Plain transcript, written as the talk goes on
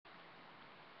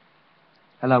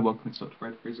Hello, welcome to Dr.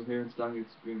 Red Frizzle here, and today I'm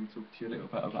going to talk to you a little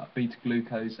bit about beta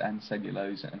glucose and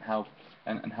cellulose and how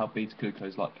beta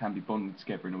glucose can be bonded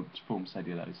together in order to form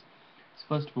cellulose. So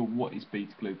first of all, what is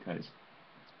beta glucose?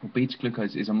 Well, beta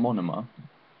glucose is a monomer,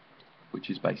 which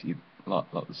is basically like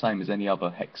the same as any other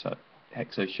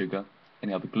hexo sugar,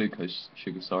 any other glucose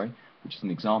sugar, sorry, which is an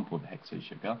example of a hexo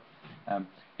sugar,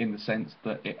 in the sense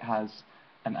that it has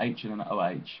an H and an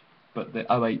OH. But the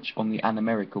OH on the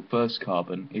anomeric or first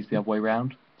carbon is the other way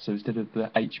around. So instead of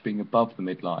the H being above the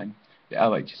midline, the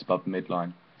OH is above the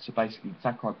midline. So basically the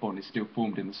saccharide bond is still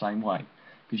formed in the same way,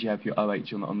 because you have your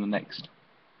OH on the next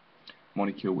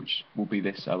molecule, which will be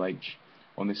this OH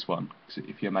on this one. So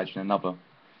if you imagine another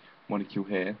molecule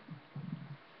here,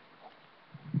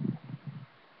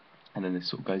 and then this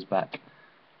sort of goes back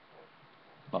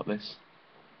like this.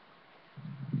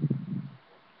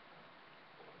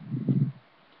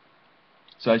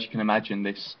 So as you can imagine,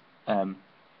 this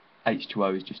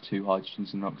H2O is just two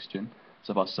hydrogens and an oxygen.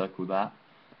 So if I circle that,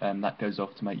 that goes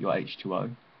off to make your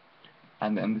H2O.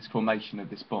 And this formation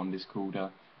of this bond is called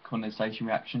a condensation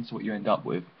reaction. So what you end up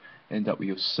with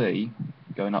your C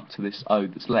going up to this O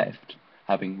that's left,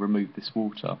 having removed this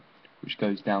water, which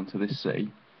goes down to this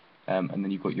C, and then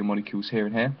you've got your molecules here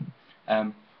and here.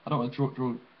 I don't want to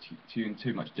draw to you in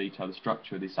too much detail the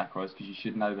structure of these saccharides, because you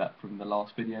should know that from the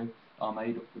last video I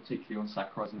made, particularly on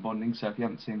saccharides and bonding. So if you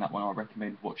haven't seen that one, I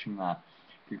recommend watching that,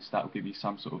 because that will give you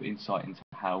some sort of insight into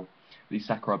how these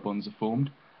saccharide bonds are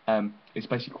formed. It's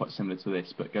basically quite similar to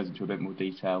this, but it goes into a bit more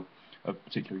detail of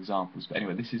particular examples. But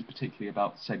anyway, this is particularly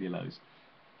about cellulose.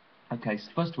 Okay,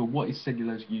 so first of all, what is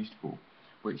cellulose used for?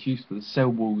 Well, it's used for the cell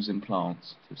walls in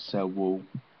plants. So cell wall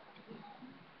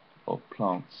of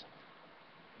plants.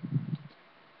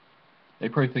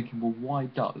 They're probably thinking, well, why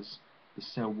does the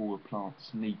cell wall of plants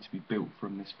need to be built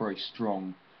from this very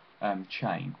strong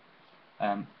chain?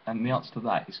 And the answer to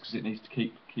that is because it needs to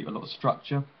keep a lot of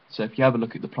structure. So if you have a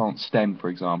look at the plant stem, for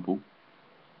example,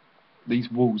 these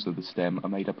walls of the stem are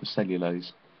made up of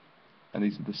cellulose, and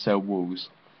these are the cell walls.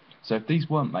 So if these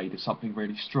weren't made of something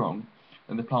really strong,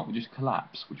 then the plant would just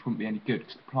collapse, which wouldn't be any good,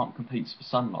 because the plant competes for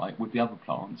sunlight with the other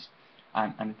plants,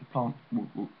 and if the plant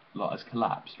has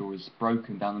collapsed or is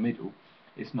broken down the middle,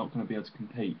 it's not going to be able to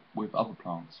compete with other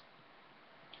plants.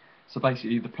 So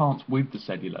basically the plants with the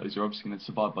cellulose are obviously going to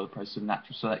survive by the process of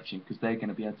natural selection, because they're going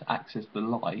to be able to access the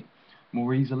light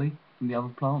more easily than the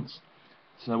other plants.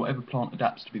 So whatever plant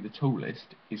adapts to be the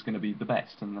tallest is going to be the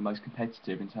best and the most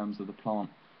competitive in terms of the plant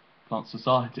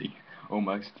society,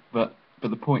 almost. But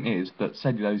the point is that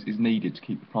cellulose is needed to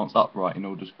keep the plants upright in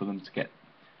order for them to get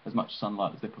as much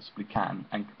sunlight as they possibly can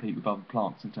and compete with other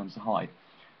plants in terms of height.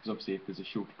 Because obviously if there's a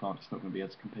shorter plant, it's not going to be able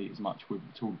to compete as much with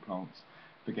the taller plants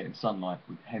for getting sunlight.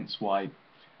 Hence why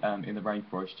in the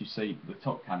rainforest you see the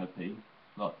top canopy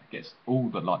gets all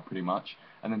the light pretty much,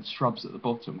 and then shrubs at the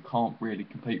bottom can't really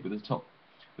compete with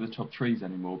the top trees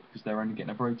anymore, because they're only getting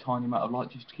a very tiny amount of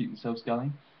light just to keep themselves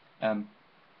going.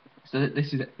 So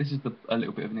this is a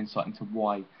little bit of an insight into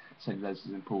why cellulose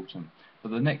is important. But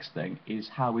the next thing is,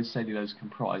 how is cellulose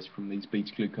comprised from these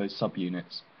beta-glucose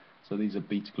subunits? So these are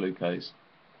beta-glucose.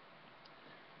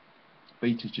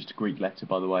 Beta is just a Greek letter,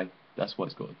 by the way. That's why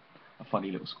it's got a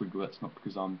funny little squiggle. That's not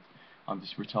because I'm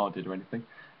just retarded or anything.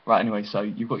 Right, anyway, so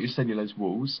you've got your cellulose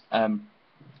walls,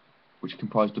 which are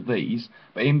comprised of these,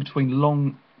 but in between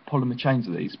long polymer chains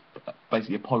of these,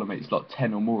 basically a polymer is like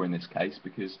 10 or more in this case,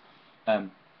 because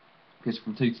from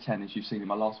 2 to 10, as you've seen in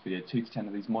my last video, 2 to 10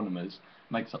 of these monomers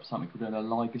makes up something called a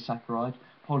oligosaccharide.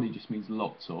 Poly just means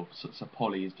lots of, so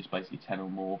poly is just basically 10 or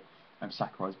more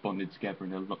saccharides bonded together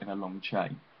in a long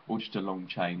chain, or just a long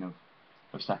chain of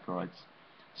saccharides.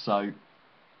 So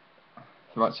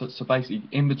basically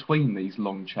in between these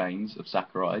long chains of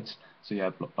saccharides, so you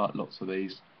have lots of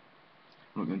these.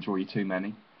 I'm not going to draw you too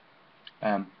many,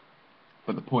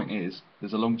 but the point is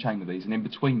there's a long chain of these, and in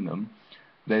between them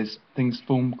there's things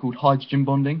formed called hydrogen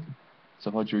bonding. So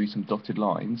if I drew you some dotted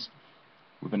lines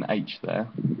with an H there,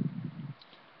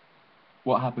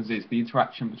 what happens is the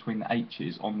interaction between the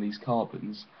H's on these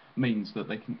carbons means that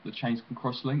the chains can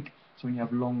cross-link. So when you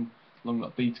have long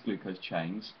like beta-glucose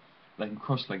chains, they can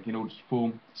cross-link in order to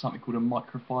form something called a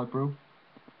microfibril.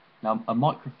 Now, a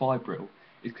microfibril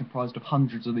is comprised of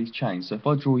hundreds of these chains. So if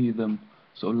I draw you them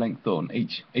sort of length on,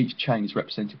 each chain is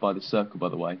represented by the circle, by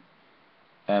the way.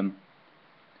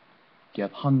 You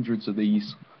have hundreds of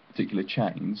these particular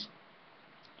chains,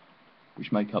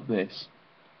 which make up this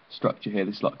structure here,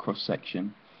 this like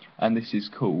cross-section, and this is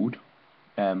called,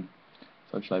 so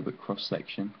I'll show you a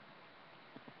cross-section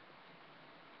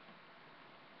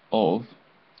of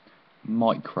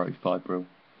microfibril.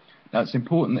 Now it's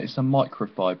important that it's a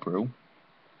microfibril,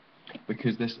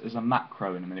 because there's a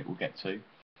macro in a minute we'll get to,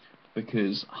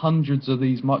 because hundreds of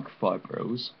these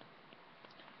microfibrils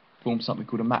form something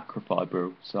called a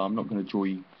macrofibril. So I'm not going to draw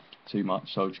you too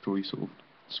much, so I'll just draw you sort of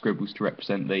scribbles to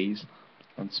represent these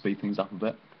and speed things up a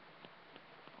bit.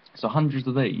 So hundreds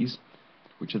of these,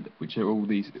 which are all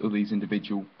these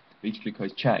individual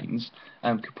beta-glucose chains,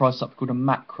 comprise something called a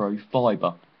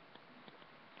macrofibre.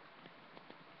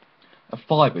 A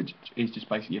fibre is just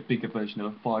basically a bigger version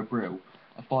of a fibril.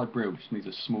 A fibril just means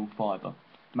a small fibre.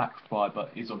 Macrofibre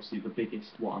is obviously the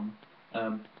biggest one,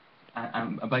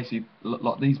 and basically,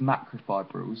 like these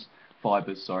macrofibres,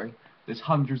 there's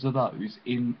hundreds of those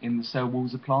in the cell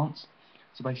walls of plants.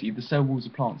 So basically, the cell walls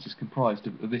of plants is comprised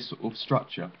of this sort of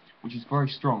structure, which is very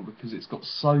strong because it's got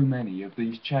so many of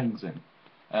these chains in.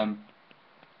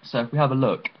 So if we have a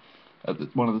look at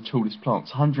one of the tallest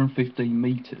plants, 115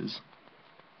 metres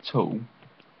tall,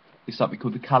 is something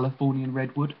called the Californian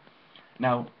redwood.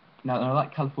 Now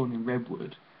that Californian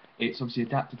redwood, it's obviously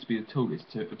adapted to be the tallest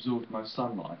to absorb most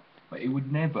sunlight, but it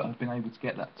would never have been able to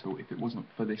get that tall if it wasn't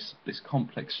for this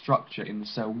complex structure in the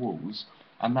cell walls,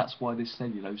 and that's why this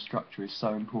cellulose structure is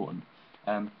so important.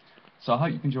 So I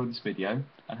hope you've enjoyed this video,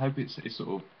 and hope it's sort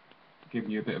of given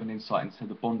you a bit of an insight into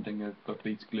the bonding of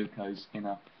beta-glucose in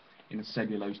a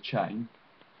cellulose chain.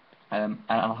 And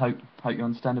I hope you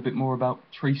understand a bit more about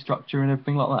tree structure and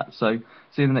everything like that. So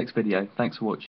see you in the next video. Thanks for watching.